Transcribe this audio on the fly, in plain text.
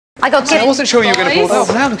I got I wasn't sure you were going to pull that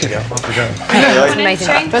off. Now look at it. That's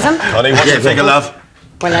amazing. Bosom? Honey, what's your figure, love?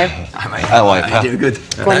 Well, no. How are you? Doing good.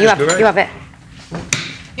 Go on, you have it.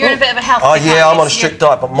 You're in a bit of a health. Oh, yeah, I'm on a strict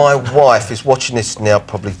diet, but my wife is watching this now,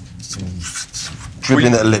 probably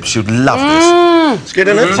dribbling at her lips. She would love this. It's good,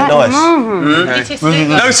 isn't it? Nice.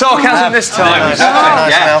 No sarcasm this time. Nice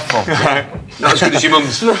mouthful. Not as good as your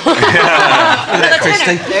mum's. There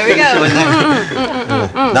we go.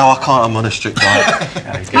 No, I can't. I'm on a strict diet.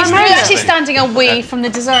 You're actually standing away from the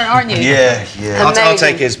dessert, aren't you? Yeah. I'll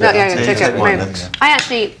take his bit. Take it. I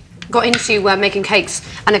actually got into making cakes,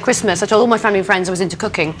 and at Christmas I told all my family and friends I was into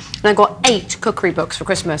cooking, and I got 8 cookery books for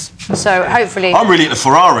Christmas. So hopefully... I'm really into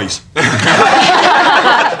Ferraris.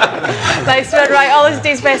 Nice one. Right, all of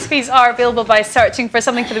today's recipes are available by searching for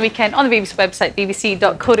Something for the Weekend on the BBC website,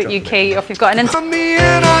 bbc.co.uk, or if you've got an... For me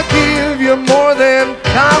and I give you more than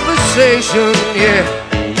conversation, yeah.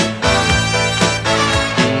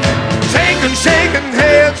 Taking, shaking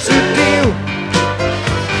heads to deal.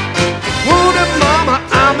 Wounded mama,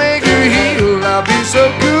 I'll make you heal. I'll be so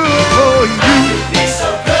good for you. Be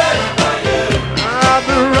so good for you. I'll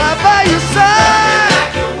be right by your side.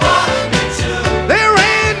 Like you want me to. There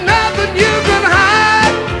ain't nothing you can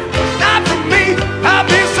hide. Not from me. I'll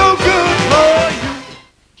be so good for you.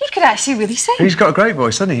 He could actually really sing. He's got a great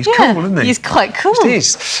voice, hasn't he? He's cool, isn't he? He's quite cool. He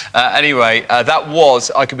is. Anyway, that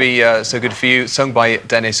was I Could Be So Good For You, sung by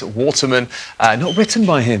Dennis Waterman, not written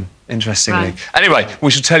by him, interestingly. Right. Anyway,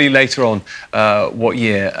 we shall tell you later on what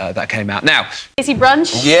year that came out. Now... Is he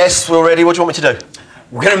brunch? Yes, we're ready. What do you want me to do?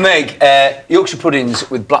 We're going to make Yorkshire puddings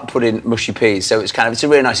with black pudding mushy peas. So it's a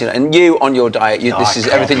really nice thing. And you, on your diet, this is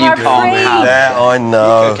everything you can't have. Yeah, I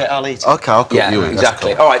know. Okay, I'll eat it. Okay, I'll cook you.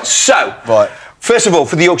 Exactly. All right, so... Right. First of all,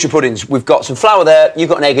 for the Yorkshire puddings, we've got some flour there, you've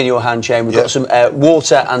got an egg in your hand, Shane, we've got some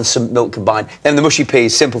water and some milk combined. Then the mushy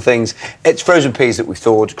peas, simple things. It's frozen peas that we've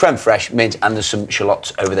thawed, creme fraiche, mint, and there's some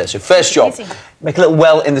shallots over there. So first job, make a little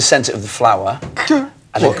well in the centre of the flour, and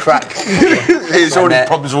then crack...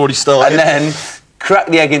 Problems already started. And then crack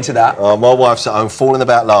the egg into that. Oh, my wife's at home falling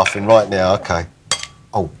about laughing right now. OK.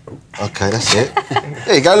 Oh, OK, that's it.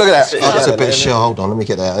 There you go, look at that. Oh, that's a bit of shit. Hold on, let me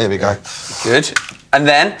get that. There we go. Good. And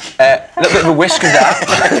then a little bit of a whisk of that.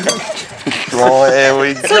 Right, here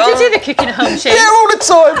we go. So do you do the cooking at home, Shane? Yeah, all the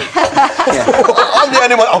time. I'm the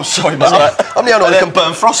only one... I'm sorry, mate. I'm the only one that can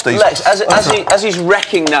burn Frosties. Lex, as he's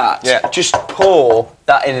wrecking that, just pour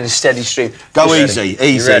that in a steady stream. Go easy.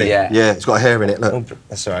 Yeah. Yeah, it's got a hair in it, look.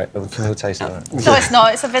 That's all right. We'll taste it. No, it's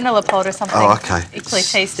not. It's a vanilla pod or something. Oh, OK. Equally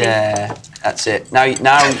tasty. Yeah, that's it. Now your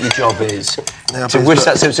job is to whisk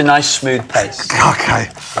that so it's a nice smooth paste. OK.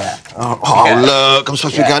 Yeah. Oh, look, I'm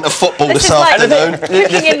supposed to be going to football this afternoon.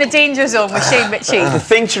 Cooking in the danger zone with Shane Richie. The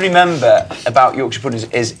thing to remember about Yorkshire puddings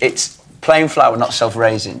is it's plain flour, not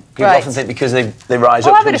self-raising. People often think because they rise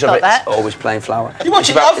up to it, it's always plain flour. It's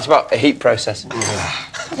about a heat process.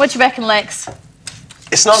 What do you reckon, Lex?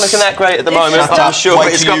 It's not looking that great at the moment, but I'm sure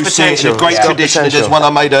it's got potential. A great tradition. There's one I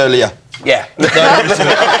made earlier. Yeah.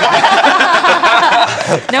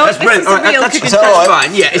 No, that's brilliant. That's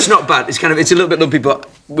fine. Yeah, it's not bad. It's a little bit lumpy, but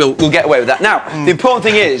we'll get away with that. Now, the important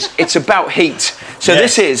thing is it's about heat. So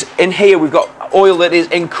this is in here. We've got oil that is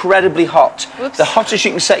incredibly hot. Oops. The hottest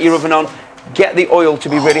you can set your oven on. Get the oil to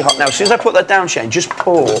be really hot. Now, as soon as I put that down, Shane, just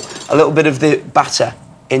pour a little bit of the batter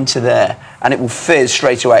into there, and it will fizz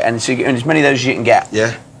straight away. And so as many of those as you can get.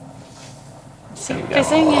 Yeah. Fizzing,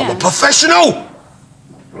 yeah. I'm a professional.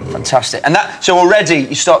 Fantastic. And so already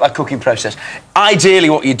you start that cooking process. Ideally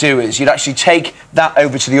what you do is you'd actually take that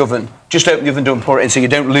over to the oven, just open the oven door and pour it in so you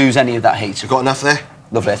don't lose any of that heat. You got enough there?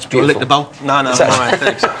 Lovely, it's Do you beautiful. want to lick the bowl? No, all right,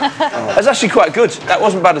 thanks. That's actually quite good. That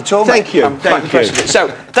wasn't bad at all, mate. Thank you. I'm quite impressed with it. So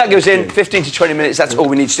that goes in 15 to 20 minutes, that's all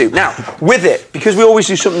we need to do. Now, with it, because we always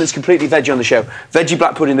do something that's completely veggie on the show, veggie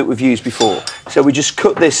black pudding that we've used before, so we just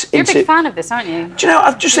cut this into... You're a big fan of this, aren't you? Do you know,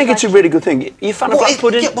 I just think it's a really good thing. Are you a fan of black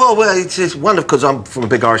pudding? Yeah, well, it's wonderful because I'm from a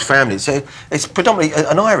big Irish family, so it's predominantly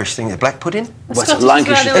an Irish thing, the black pudding. Well, it's a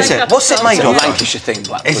Lancashire thing. What's it made of? It's a Lancashire thing,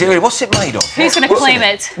 black pudding. Is it really? What's it made of? Who's going to claim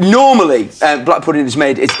it? Normally, black pudding is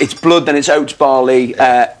made, it's blood, then it's oats, barley,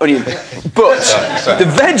 onion. But the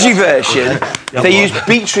veggie version, they use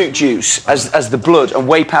beetroot juice as the blood and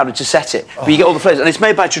whey powder to set it. But you get all the flavours. And it's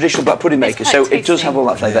made by traditional black pudding makers, so it does have all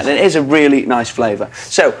that flavour. And it is a really nice flavour.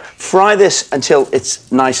 So fry this until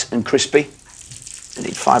it's nice and crispy. You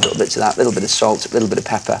need 5 little bits of that, a little bit of salt, a little bit of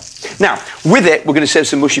pepper. Now, with it, we're going to serve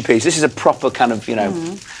some mushy peas. This is a proper kind of,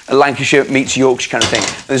 a Lancashire meets Yorkshire kind of thing.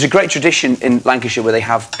 And there's a great tradition in Lancashire where they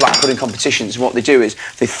have black pudding competitions. And what they do is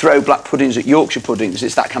they throw black puddings at Yorkshire puddings.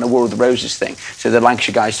 It's that kind of War of the Roses thing. So the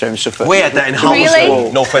Lancashire guys throw stuff at... We had that in Hull,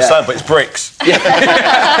 Really? North West London, but it's bricks.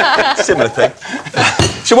 Similar thing.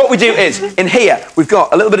 So what we do is, in here, we've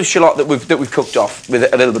got a little bit of shallot that we've cooked off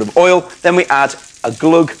with a little bit of oil. Then we add a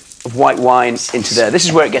glug of white wine into there. This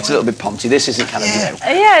is where it gets a little bit ponty. This isn't kind of, you know...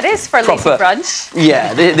 Yeah, it is for a lazy proper brunch.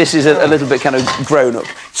 Yeah, this is a little bit kind of grown up.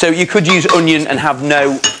 So you could use onion and have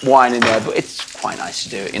no wine in there, but it's quite nice to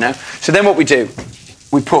do it, you know? So then what we do,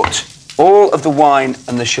 we put all of the wine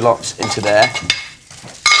and the shallots into there.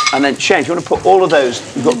 And then, Shane, do you want to put all of those?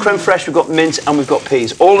 We've got creme fraiche, we've got mint, and we've got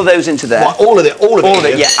peas. All of those into there. What, all of it? All of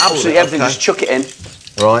it, yeah, absolutely everything. Okay. Just chuck it in.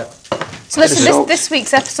 Right. So listen, this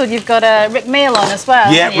week's episode, you've got Rick Mail on as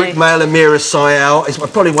well. Yeah, Rick Mail and Mira Sayal. It's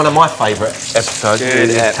probably one of my favourite episodes.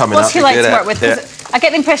 Coming What's up. he like to work with? 'Cause I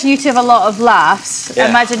get the impression you two have a lot of laughs. I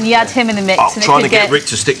imagine you had him in the mix. Oh, and trying to get Rick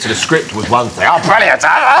to stick to the script was one thing. Oh, brilliant!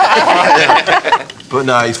 But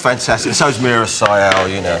no, he's fantastic. And so's Mira Sayal,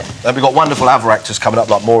 you know. And we've got wonderful other actors coming up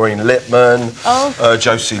like Maureen Lipman,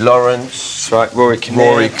 Josie Lawrence. That's right, Rory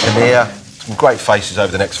Kinnear. Some great faces over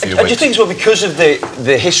the next few weeks. Do you think, well, because of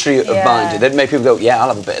the history of Binder, that made people go, yeah, I'll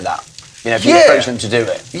have a bit of that. You know, if you approach them to do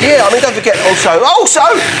it. Yeah, I mean, don't forget also,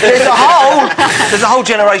 there's a whole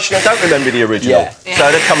generation that don't remember the original.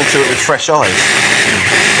 So they're coming to it with fresh eyes.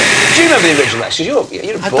 Do you remember the original, Lex? You're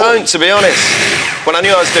I don't, to be honest. When I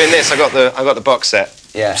knew I was doing this, I got the box set.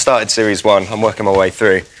 Yeah. Started series 1. I'm working my way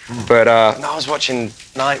through. But I was watching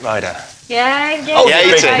Knight Rider. Yeah. Oh, yeah,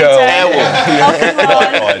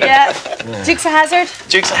 Yeah. Dukes of Hazzard?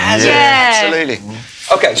 Dukes of Hazzard, absolutely.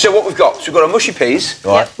 OK, so what we've got? So we've got our mushy peas.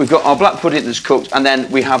 Right. We've got our black pudding that's cooked, and then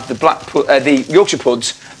we have the Yorkshire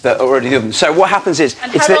puds that are already in the oven. So what happens is...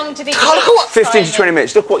 And how long do they cook? 15 to 20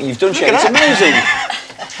 minutes. Look what you've done, Shane. It's amazing.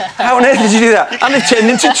 How on earth did you do that? And they've turned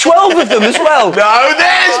into 12 of them as well. No,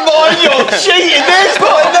 there's mine, you're cheating, there's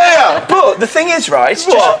mine there! But the thing is, right,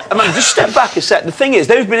 just step back a sec. The thing is,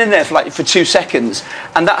 they've been in there for 2 seconds,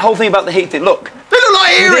 and that whole thing about the heat thing, look. They look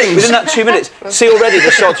like earrings! Within that 2 minutes, see already they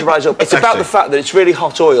start to rise up. It's about the fact that it's really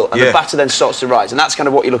hot oil, and the batter then starts to rise, and that's kind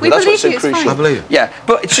of what you're looking at. That's what's so crucial. I believe it. Yeah,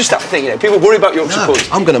 but it's just that thing, you know, people worry about Yorkshire pudding.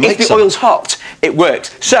 I'm going to make If the oil's hot, it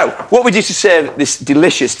works. So, what we do to serve this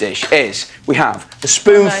delicious dish is we have a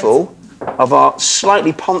spoonful of our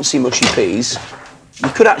slightly poncy mushy peas. You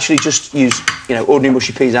could actually just use, you know, ordinary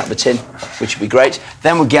mushy peas out of the tin, which would be great.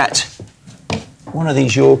 Then we'll get one of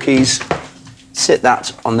these Yorkies, sit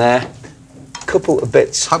that on there, a couple of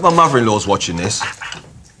bits. I hope my mother-in-law's watching this,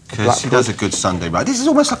 because she does a good Sunday roast. This is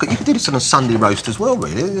almost like you could do this on a Sunday roast as well,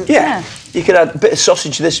 really. Yeah. You could add a bit of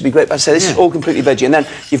sausage to this, would be great. But I say this is all completely veggie. And then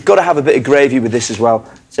you've got to have a bit of gravy with this as well.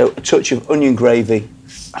 So a touch of onion gravy.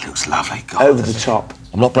 That looks lovely. God, over the top.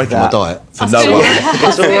 I'm not breaking my diet for no one.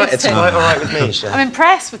 It's all right. It's quite all right with me, Shane. I'm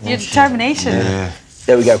impressed with your determination. Yeah.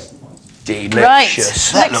 There we go.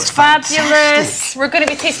 Delicious. Right, looks fabulous. We're going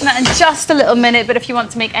to be tasting that in just a little minute, but if you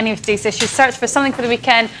want to make any of these dishes, search for Something for the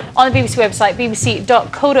Weekend on the BBC website,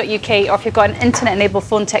 bbc.co.uk, or if you've got an internet-enabled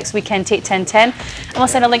phone, text Weekend to 81010, and we'll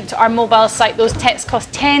send a link to our mobile site. Those texts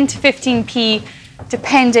cost 10 to 15p,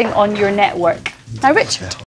 depending on your network. Now, Richard.